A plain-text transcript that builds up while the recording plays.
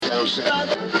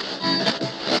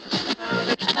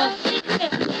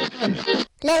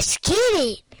Let's get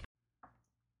it.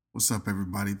 What's up,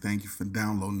 everybody? Thank you for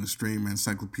downloading the Stream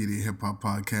Encyclopedia Hip Hop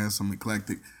Podcast. I'm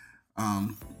Eclectic.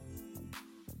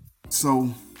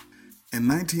 So, in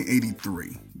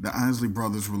 1983, the Isley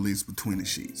Brothers released Between the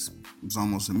Sheets. It was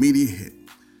almost an immediate hit,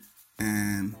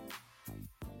 and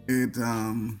it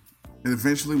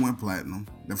eventually went platinum.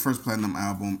 Their first platinum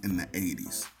album in the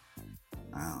 80s,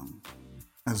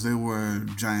 as they were a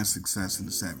giant success in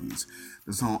the 70s.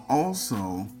 The song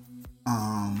also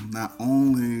not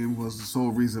only was the sole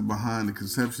reason behind the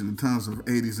conception of tons of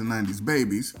 80s and 90s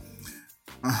babies,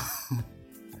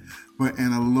 but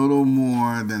in a little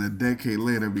more than a decade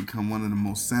later become one of the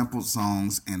most sampled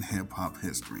songs in hip-hop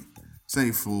history,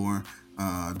 save for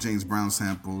James Brown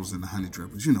samples and the Honey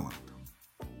Drippers. You know what I'm doing.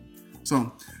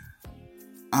 So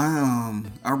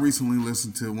I recently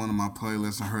listened to one of my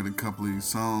playlists. I heard a couple of these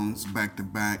songs back to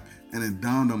back, and it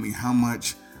dawned on me how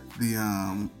much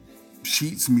the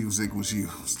Sheets music was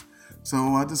used.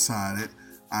 So I decided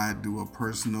I'd do a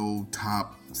personal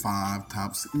top 5,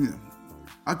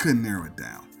 I couldn't narrow it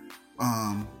down.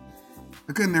 I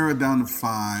couldn't narrow it down to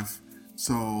 5,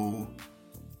 so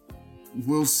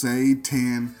we'll say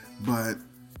 10, but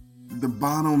the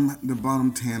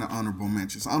bottom 10 are honorable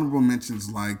mentions. Honorable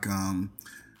mentions like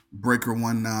Breaker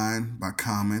 19 by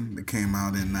Common that came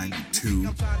out in 92.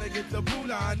 I'm trying to get the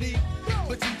I need,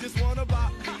 but you just wanna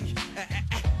block me.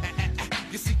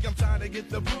 You see, I'm trying to get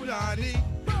the I need,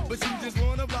 but you just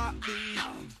wanna block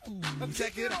me.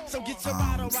 Check it out. So get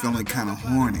your feeling kind of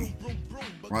horny.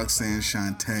 Roxanne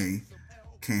Shante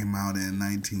came out in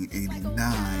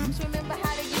 1989. Remember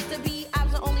how they used to be? I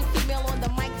was the only female on the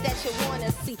mic that you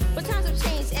wanna see. But times have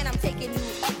changed and I'm taking you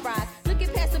up ride. Looking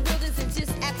past the buildings and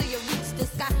just after you reach the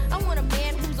sky. I want a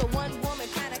man who's a one woman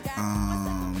kind of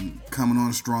guy. Coming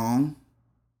on Strong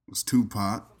was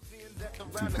Tupac,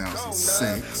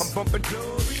 2006. I'm bumping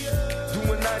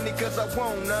doing 90 cause I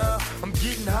wanna. I'm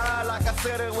getting high like I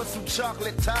said it was some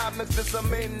chocolate time mixed with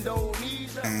some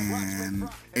Indonesia. And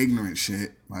Ignorant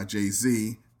Shit by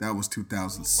Jay-Z, that was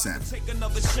 2007. Take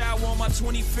another shower on my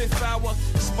 25th hour.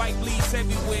 Spike leads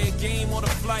everywhere, game on the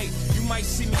flight. You might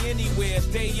see me anywhere,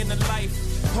 day in the life.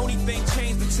 Only thing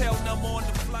changed to tell them on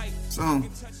the flight. So,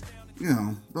 you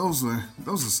know, those are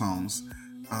songs.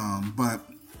 But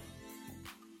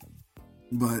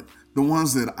the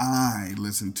ones that I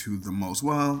listen to the most,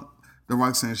 well, the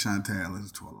Roxanne Shante I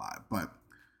listen to a lot, but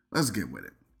let's get with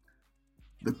it.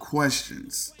 The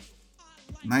Questions,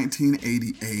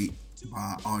 1988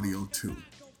 by Audio 2.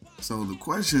 So The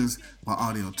Questions by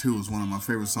Audio 2 is one of my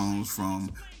favorite songs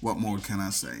from What More Can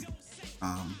I Say?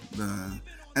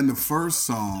 The first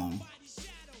song,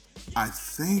 I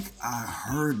think I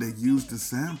heard they used the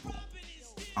sample.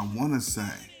 I want to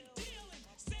say.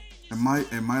 It might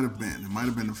have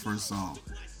been the first song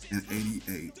in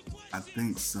 88. I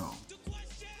think so.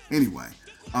 Anyway,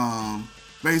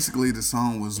 basically the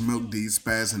song was Milk D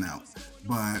spazzing out.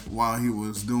 But while he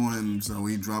was doing so,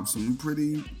 he dropped some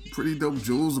pretty dope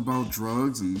jewels about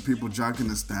drugs and people jocking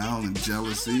the style and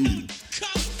jealousy.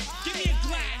 Give me a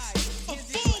glass, a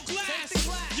full glass.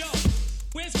 Yo,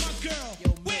 where's my girl?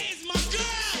 Where's my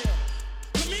girl?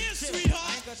 Come here,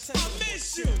 sweetheart. I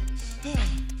miss you.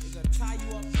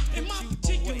 In my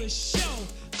particular show,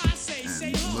 I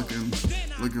say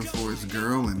looking for his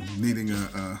girl and needing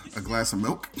a glass of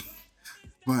milk.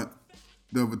 But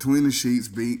the Between the Sheets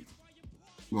beat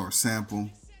or sample,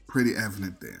 pretty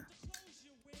evident there.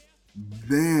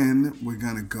 Then we're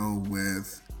gonna go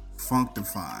with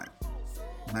Functified,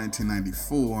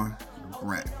 1994,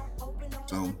 Brett.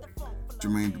 So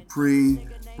Jermaine Dupri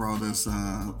brought us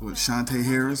with Shantae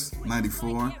Harris,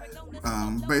 94.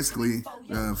 Basically,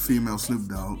 female Snoop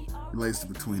Dogg relates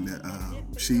between the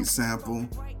Sheet sample,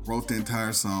 wrote the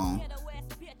entire song.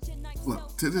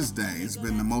 Look, to this day, it's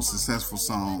been the most successful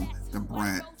song that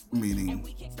Brett,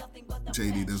 meaning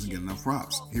JD, doesn't get enough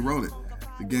props. He wrote it.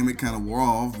 The gimmick kind of wore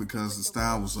off because the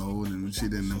style was old and she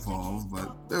didn't evolve,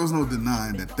 but there was no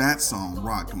denying that song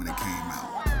rocked when it came out.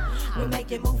 We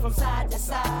make it move from side to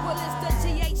side. Well, it's the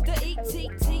GH, the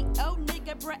ETTO,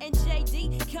 nigga, Brett and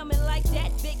JD coming like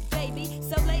that, big baby.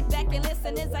 So lay back and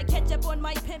listen as I catch up on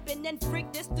my pimpin' and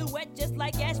freak this duet just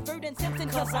like Ashford and Simpson,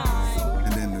 cause I'm.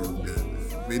 And then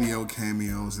the video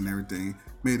cameos and everything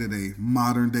made it a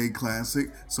modern day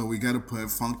classic, so we gotta put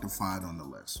Functified on the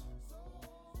list.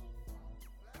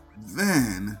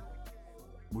 Then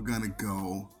we're gonna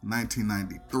go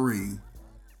 1993,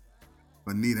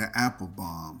 Bonita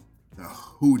Applebum, the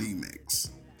Hootie mix.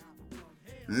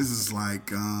 And this is like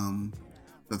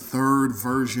the third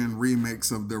version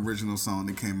remix of the original song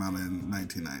that came out in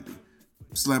 1990.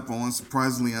 slept on,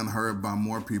 surprisingly unheard by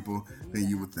more people than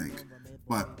you would think.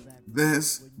 But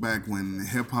this, back when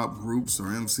hip hop groups or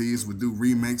MCs would do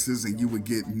remixes and you would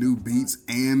get new beats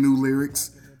and new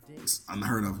lyrics, it's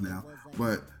unheard of now.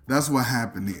 But that's what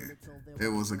happened here. It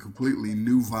was a completely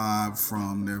new vibe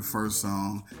from their first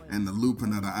song, and the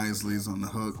looping of the Isleys on the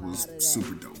hook was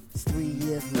super dope. 3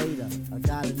 years later, I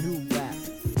got a new rap.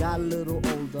 Got a little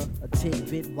older, a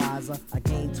tidbit wiser. I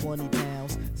gained 20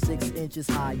 pounds, 6 inches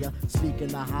higher.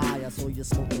 Speaking of higher, so you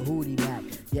smoke the hootie back.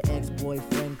 Your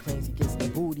ex-boyfriend claims he gets the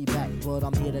booty back, but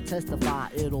I'm here to testify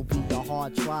it'll be a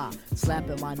hard try.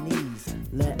 Slapping my knees,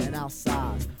 letting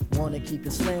outside. Wanna keep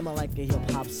it slamming like a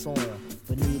hip-hop song.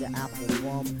 Bonita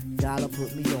Applebum, gotta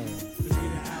put me on.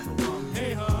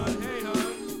 Hey, hon, hey,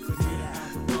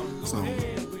 hon. So,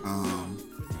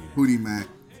 Hootie Mac,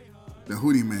 the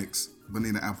Hootie Mix,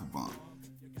 Bonita Applebum.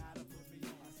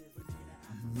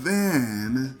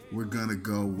 Then we're gonna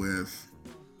go with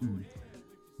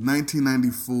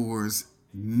 1994's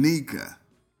Nika,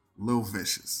 Lil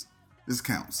Vicious. This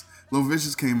counts. Lil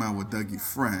Vicious came out with Dougie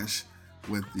Fresh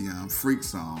with the Freak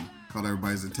song, caught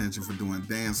everybody's attention for doing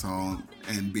dancehall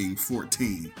and being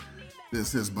 14.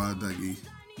 This is by Dougie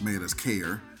made us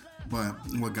care. But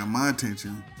what got my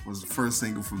attention was the first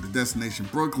single from the Destination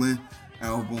Brooklyn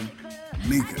album,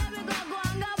 Nika.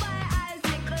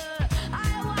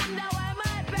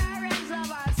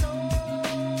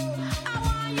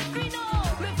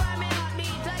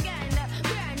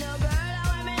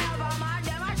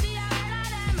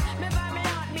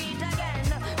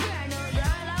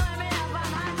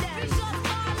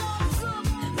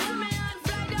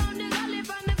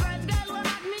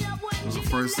 It was the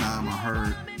first time I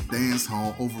heard dance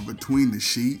hall over between the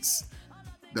sheets.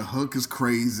 The hook is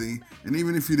crazy, and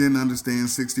even if you didn't understand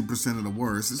 60% of the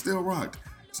words, it still rocked.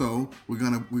 So we're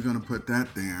gonna put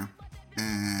that there,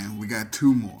 and we got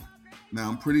 2 more. Now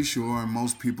I'm pretty sure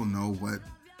most people know what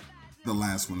the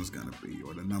last one is gonna be,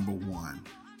 or the number 1.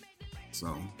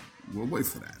 So we'll wait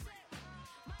for that.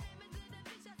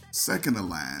 Second to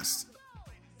last,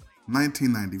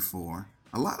 1994.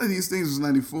 A lot of these things was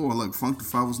 94. Look, Funk the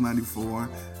Five was 94.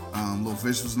 Lil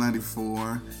Fish was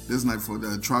 94. This 94.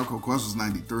 The Tribe Called Quest was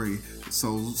 93.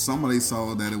 So somebody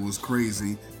saw that it was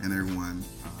crazy, and everyone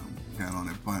got on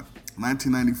it. But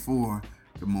 1994,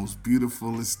 the most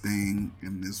beautifulest thing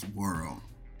in this world,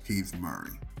 Keith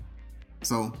Murray.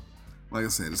 So, like I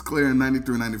said, it's clear in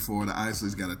 93, 94, the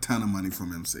Isleys got a ton of money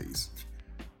from MCs.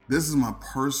 This is my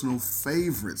personal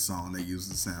favorite song they used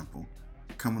to sample,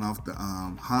 coming off the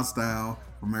Hostile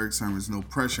from Eric Sermon's No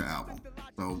Pressure album.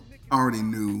 So I already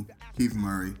knew Keith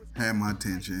Murray had my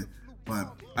attention,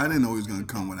 but I didn't know he was going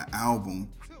to come with an album.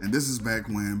 And this is back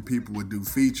when people would do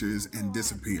features and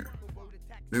disappear.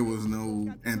 There was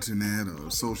no internet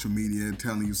or social media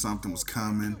telling you something was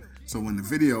coming. So when the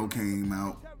video came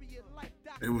out,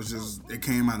 it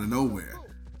came out of nowhere.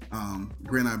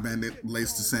 Green Eye Bandit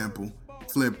laced the sample.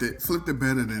 Flipped it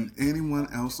better than anyone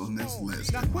else on this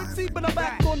list. Now Quincy, but I'm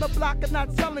back on the block and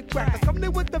not selling crack. I come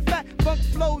in with the fat funk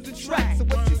flows and tracks. So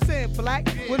what you saying, black?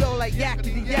 With all that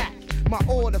yakety yak. My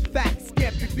order facts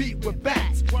can't be beat with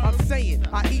bats. I'm saying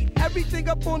I eat everything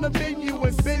up on the menu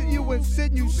and bend you and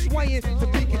send you swaying to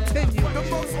be continued. The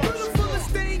most beautifulest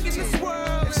thing in this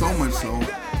world. So much so,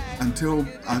 until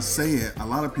I say it, a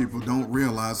lot of people don't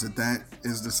realize that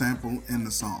is the sample in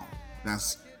the song.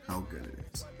 That's how good it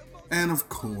is. And of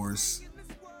course,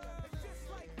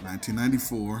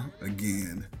 1994,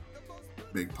 again,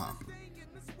 Big Papa,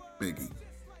 Biggie.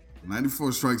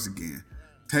 94 strikes again.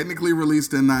 Technically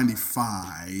released in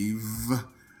 95,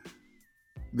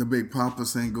 the Big Papa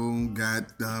single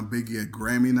got Biggie a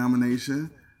Grammy nomination.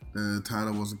 The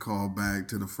title was a callback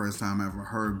to the first time I ever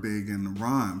heard Big in the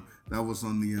rhyme. That was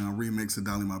on the remix of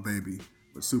Dolly My Baby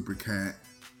with Super Cat,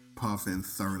 Puff, and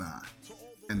Third Eye,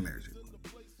 and Mary J.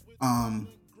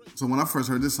 So when I first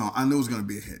heard this song, I knew it was going to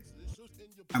be a hit.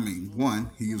 I mean,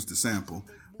 one, he used the sample,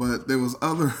 but there was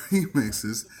other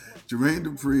remixes. Jermaine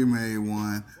Dupri made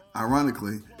one,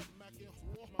 ironically,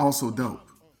 also dope.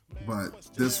 But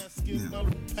this,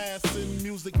 passing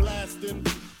music lasting,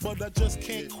 but I just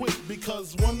can't quit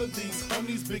because one of these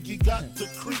homies Biggie got to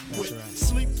creep with,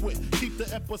 sleep with, keep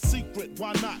the ep a secret.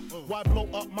 Why not? Why blow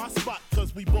up my spot?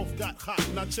 Cause we both got hot.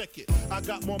 Now check it. I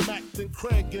got more Mac than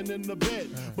Craig and in the bed.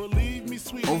 Believe me,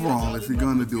 sweet. Overall, if you're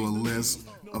gonna do a list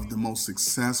of the most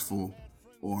successful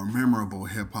or memorable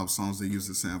hip hop songs that use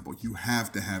a sample, you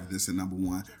have to have this at number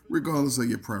 1, regardless of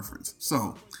your preference.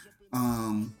 So,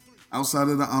 outside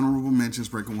of the honorable mentions,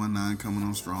 Breaking 1-9, Coming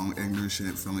On Strong, Ignorant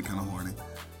Shit, Feeling Kinda Horny,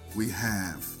 we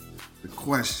have The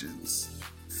Questions,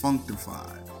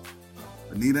 Functified,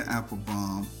 Bonita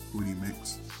Applebum, Hootie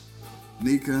Mix,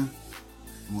 Nika,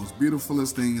 the most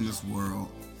beautifulest thing in this world,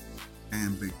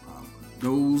 and Big Papa.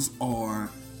 Those are,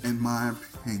 in my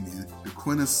opinion, the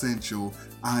quintessential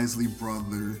Isley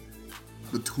Brothers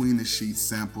between the sheets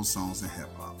sample songs in hip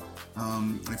hop.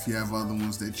 If you have other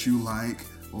ones that you like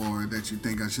or that you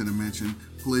think I should have mentioned,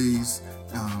 please,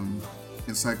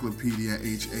 Encyclopedia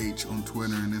HH on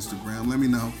Twitter and Instagram, let me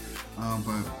know.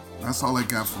 But that's all I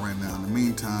got for right now. In the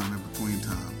meantime, in between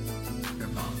time,